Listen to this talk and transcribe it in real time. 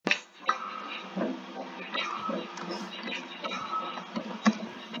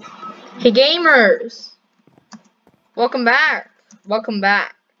Hey gamers! Welcome back. Welcome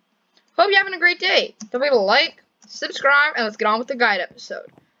back. Hope you're having a great day. Don't forget to like, subscribe, and let's get on with the guide episode.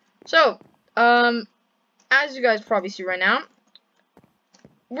 So, as you guys probably see right now,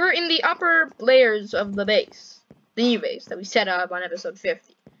 we're in the upper layers of the base. The new base that we set up on episode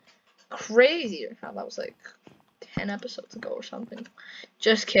 50. Crazy how that was like 10 episodes ago or something.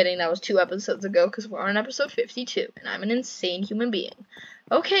 Just kidding, that was 2 episodes ago because we're on episode 52 and I'm an insane human being.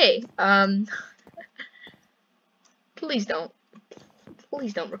 Okay, please don't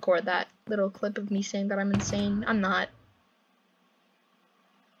record that little clip of me saying that I'm insane. I'm not.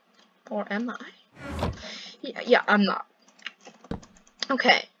 Or am I? Yeah, I'm not.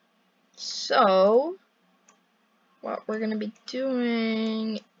 Okay, so what we're gonna be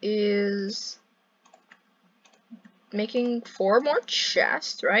doing is making 4 more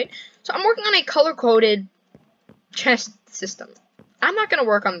chests, right? So I'm working on a color-coded chest system. I'm not gonna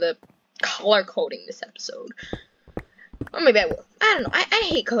work on the color coding this episode. Or maybe I will. I don't know. I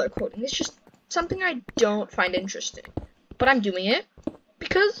hate color coding. It's just something I don't find interesting. But I'm doing it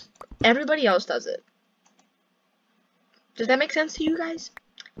because everybody else does it. Does that make sense to you guys?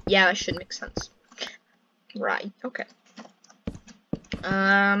 Yeah, that should make sense. Right, okay.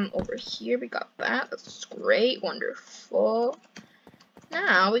 Over here we got that. That's great, wonderful.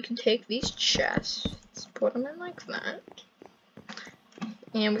 Now we can take these chests, put them in like that.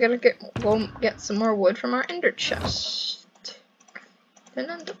 And we're gonna go get some more wood from our ender chest. Then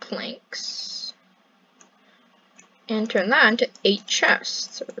into planks. And turn that into 8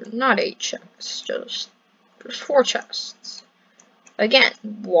 chests. Or not 8 chests, just 4 chests. Again,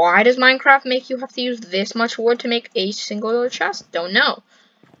 why does Minecraft make you have to use this much wood to make a singular chest? Don't know.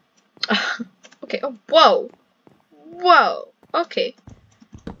 Okay, oh, whoa. Whoa. Okay.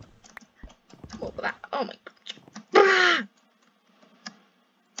 Oh, that, oh my gosh.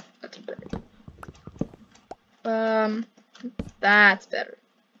 That's better. That's better.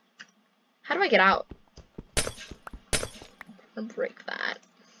 How do I get out? I'll break that.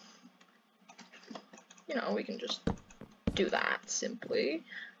 You know, we can just do that simply.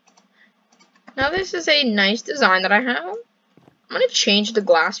 Now this is a nice design that I have. I'm gonna change the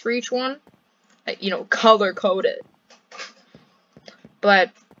glass for each one. You know, color code it.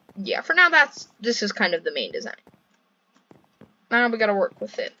 But yeah, for now this is kind of the main design. Now we gotta work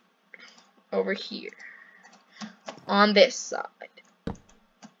with it over here. On this side.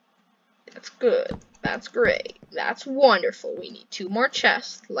 That's good. That's great. That's wonderful. We need 2 more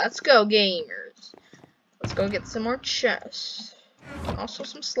chests. Let's go, gamers. Let's go get some more chests. Also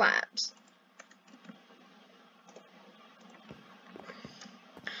some slabs.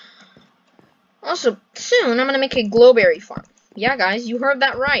 Also, soon I'm gonna make a glowberry farm. Yeah, guys, you heard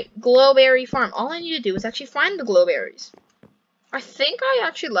that right. Glowberry farm. All I need to do is actually find the glowberries. I think I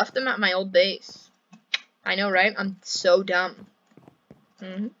actually left them at my old base. I know, right? I'm so dumb.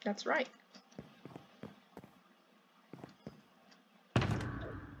 That's right.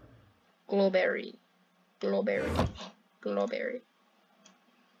 Glowberry. Glowberry. Glowberry.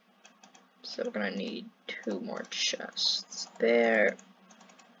 So we're gonna need 2 more chests there.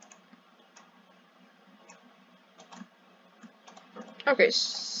 Okay,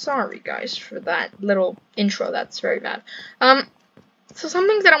 sorry guys for that little intro. That's very bad. So some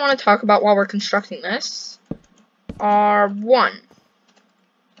things that I want to talk about while we're constructing this are 1.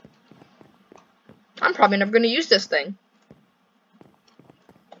 I'm probably never going to use this thing.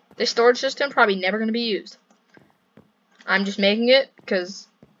 This storage system probably never going to be used. I'm just making it because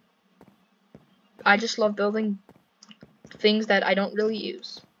I just love building things that I don't really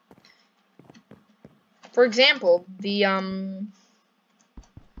use. For example, the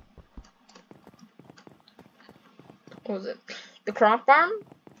what was it? The crop farm?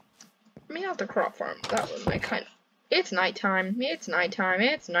 I mean, not the crop farm. That was my kind of... It's nighttime. It's nighttime.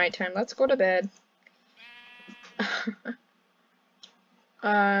 It's nighttime. Let's go to bed.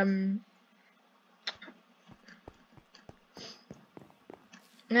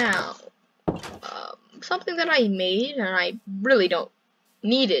 Now, something that I made and I really don't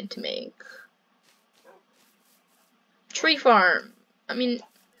needed to make. Tree farm. I mean,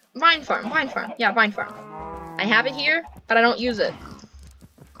 vine farm. Vine farm. Yeah, vine farm. I have it here, but I don't use it.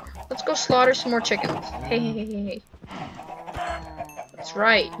 Let's go slaughter some more chickens. Hey. That's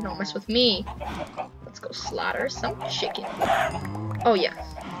right. You don't mess with me. Let's go slaughter some chicken. Oh, yeah.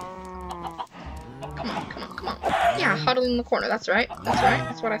 Come on. Yeah, huddle in the corner. That's right.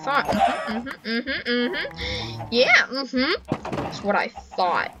 That's what I thought. Yeah, That's what I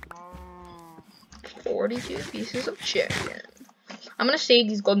thought. 42 pieces of chicken. I'm gonna save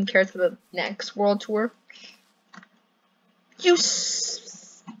these golden carrots for the next world tour. You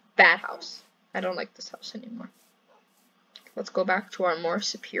bad house. I don't like this house anymore. Let's go back to our more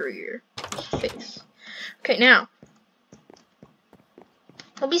superior face. Okay, now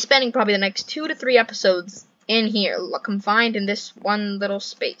I'll be spending probably the next 2 to 3 episodes in here, confined in this one little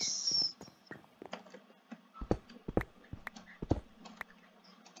space.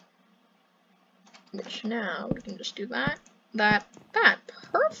 Which now we can just do that.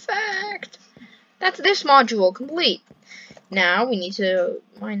 Perfect. That's this module complete. Now we need to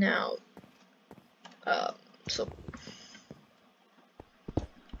mine out.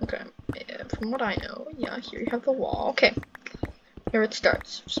 Okay, yeah, from what I know, yeah, here you have the wall. Okay, here it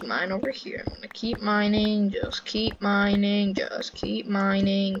starts. Just mine over here. I'm gonna keep mining, just keep mining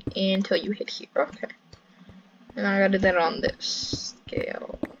until you hit here. Okay, and I gotta do that on this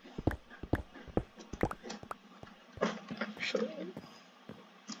scale. Actually,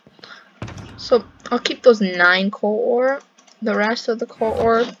 so I'll keep those 9 coal ore. The rest of the coal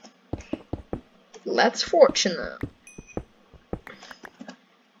ore, let's fortune them.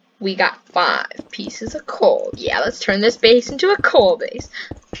 We got 5 pieces of coal. Yeah, let's turn this base into a coal base.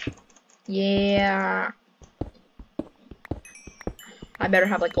 Yeah. I better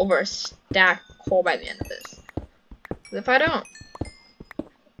have like over a stack of coal by the end of this. If I don't,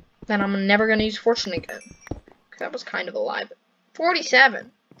 then I'm never gonna use fortune again. That was kind of a lie, but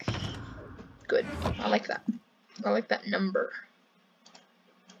 47. Good. I like that. I like that number.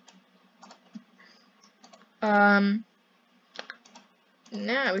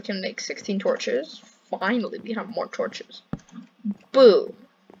 Now we can make 16 torches. Finally, we have more torches. Boom.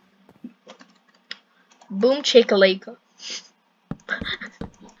 Boom chakalaka.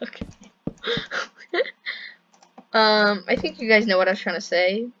 Okay. I think you guys know what I was trying to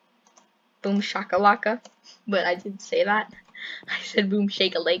say. Boom shakalaka. But I didn't say that. I said boom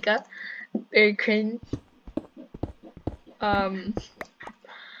shakalaka. Very cringe. Yeah,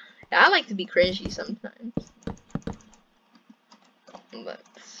 I like to be cringy sometimes.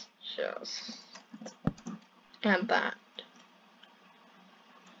 Let's just add that.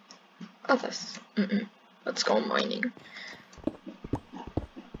 Oh, this. Let's go mining.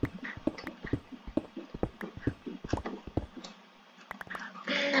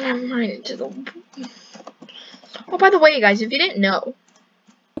 And I'm mining to the. Oh, by the way, guys, if you didn't know,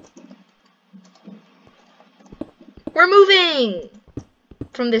 we're moving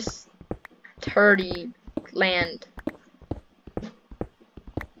from this turdy land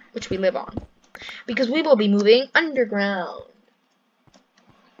which we live on, because we will be moving underground.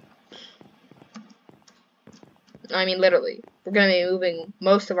 I mean, literally, we're gonna be moving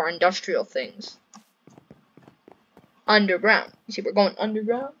most of our industrial things underground. You see, we're going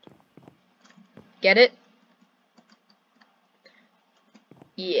underground. Get it?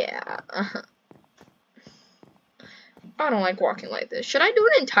 Yeah. I don't like walking like this. Should I do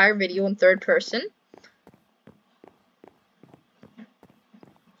an entire video in 3rd person?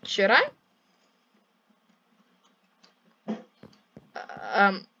 Should I?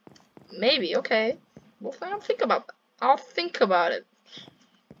 Maybe. Okay. Well, I'll think about that. I'll think about it.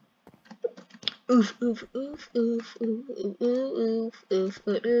 Oof, oof, oof, oof, oof, oof, oof, oof, oof,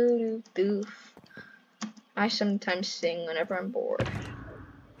 oof, oof. I sometimes sing whenever I'm bored.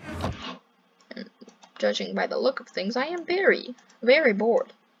 And judging by the look of things, I am very, very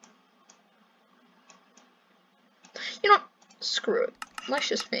bored. You know what? Screw it. Let's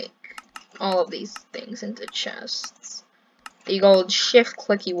just make all of these things into chests. The old shift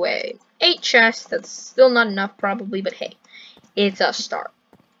clicky way. 8 chests, that's still not enough probably, but hey, it's a start.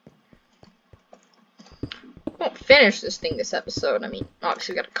 Won't finish this thing this episode. I mean,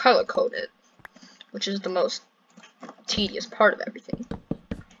 obviously we gotta color code it, which is the most tedious part of everything.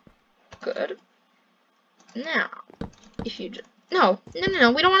 Good. Now, if you just no, we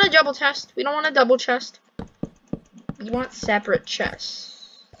don't want a double chest. We don't want a double chest. We want separate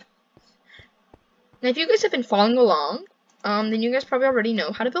chests. Now, if you guys have been following along, then you guys probably already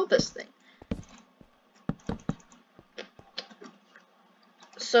know how to build this thing.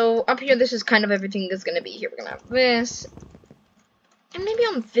 So up here, this is kind of everything that's gonna be here. We're gonna have this, and maybe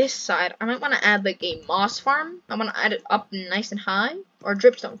on this side, I might want to add like a moss farm. I want to add it up nice and high, or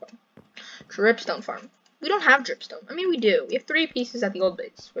dripstone farm. Dripstone farm. We don't have dripstone. I mean, we do. We have 3 pieces at the old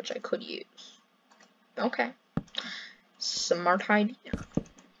base, which I could use. Okay. Smart idea.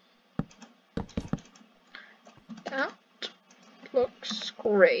 That looks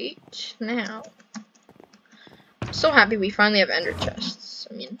great. Now, I'm so happy we finally have ender chests.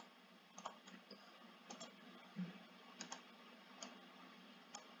 I mean,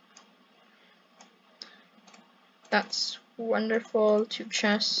 that's wonderful. 2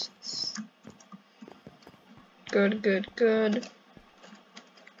 chests. Good, good, good.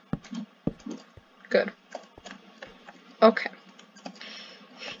 Good. Okay.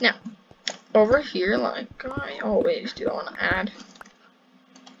 Now, over here, like I always do, I want to add.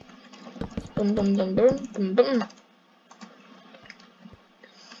 Boom, boom, boom, boom, boom, boom.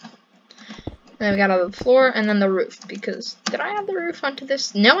 And then we got the floor and then the roof, because did I add the roof onto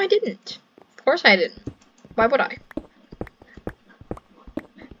this? No, I didn't. Of course I didn't. Why would I?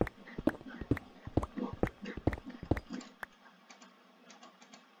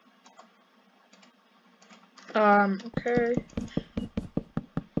 Okay.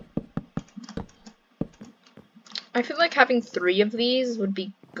 I feel like having 3 of these would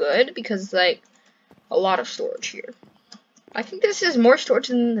be good, because, like, a lot of storage here. I think this is more storage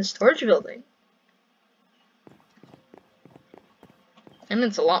than the storage building. And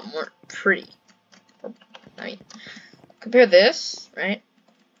it's a lot more pretty. I mean, compare this, right,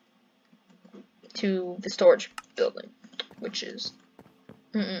 to the storage building, which is,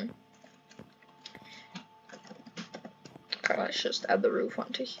 Okay, let's just add the roof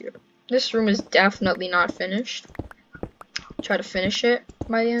onto here. This room is definitely not finished. Try to finish it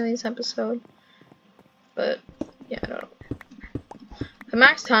by the end of this episode. But, yeah, I don't know. The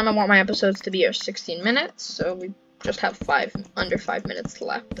max time I want my episodes to be are 16 minutes, so we just have under 5 minutes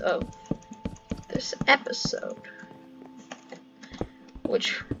left of this episode,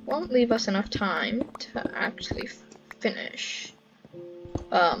 which won't leave us enough time to actually finish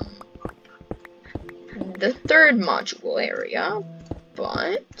the 3rd module area,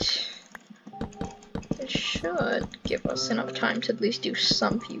 but it should give us enough time to at least do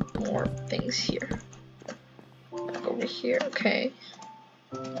some few more things here. Like over here, okay.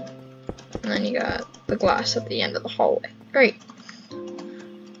 And then you got the glass at the end of the hallway. Great.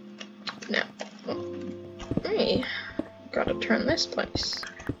 Now, hey, gotta turn this place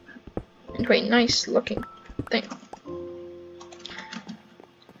into a nice looking thing.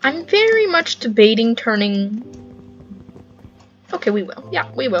 I'm very much debating turning. Okay, we will.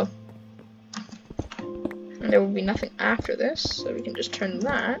 Yeah, we will. And there will be nothing after this, so we can just turn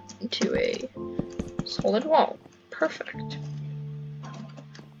that into a solid wall. Perfect.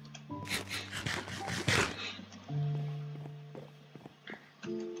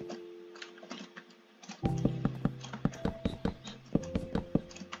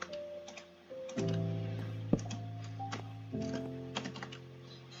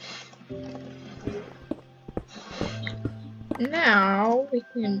 Now we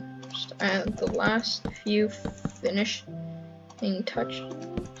can just add the last few finishing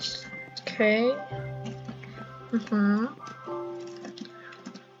touches. Okay.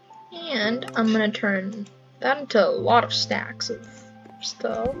 And I'm gonna turn that into a lot of stacks of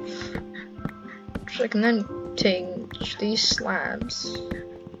stuff, which I can then change these slabs.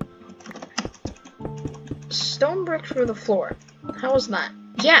 Stone brick for the floor. How was that?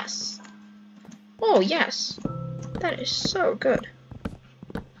 Yes! Oh, yes! That is so good.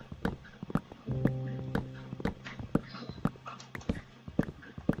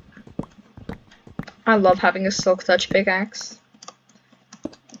 I love having a silk touch pickaxe.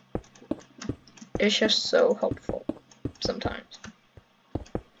 It's just so helpful sometimes.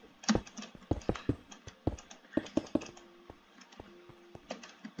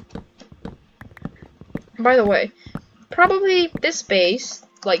 By the way, probably this base,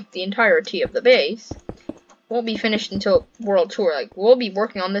 like the entirety of the base, won't be finished until World Tour. Like, we'll be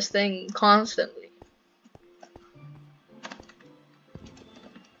working on this thing constantly.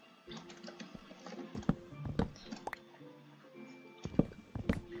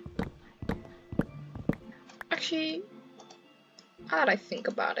 Actually, now that I think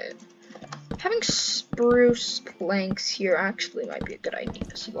about it, having spruce planks here actually might be a good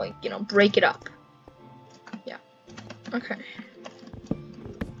idea. So, like, you know, break it up. Yeah. Okay.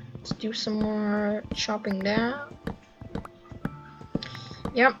 Let's do some more chopping down.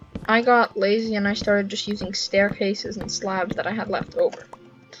 Yep, I got lazy and I started just using staircases and slabs that I had left over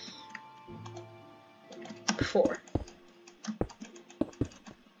before.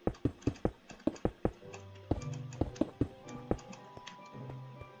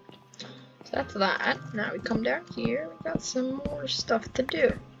 So that's that. Now we come down here, we got some more stuff to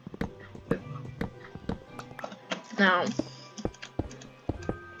do. Now,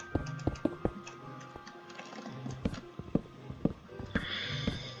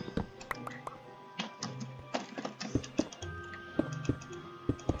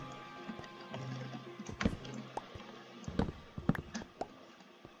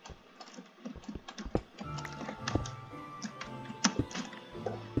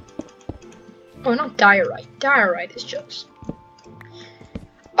 oh, not diorite. Diorite is just...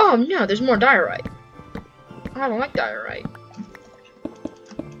 Oh no, there's more diorite. I don't like diorite.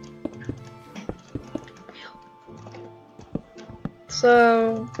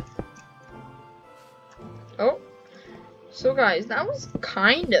 So, so guys, that was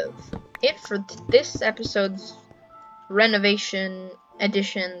kind of it for this episode's renovation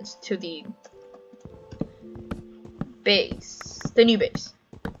additions to the base, the new base.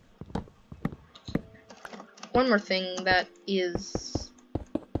 One more thing that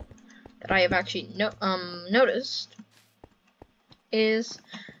I have actually noticed is,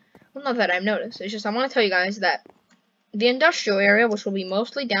 well, not that I've noticed, it's just I want to tell you guys that the industrial area, which will be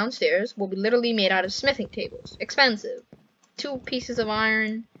mostly downstairs, will be literally made out of smithing tables. Expensive. 2 pieces of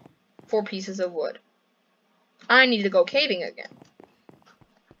iron, 4 pieces of wood. I need to go caving again.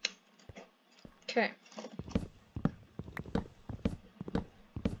 Okay.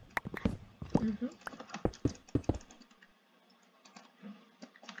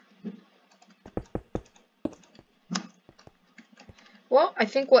 Well, I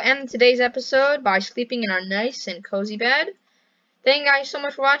think we'll end today's episode by sleeping in our nice and cozy bed. Thank you guys so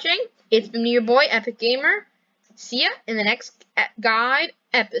much for watching. It's been your boy, Epic Gamer. See ya in the next guide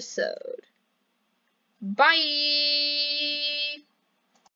episode. Bye!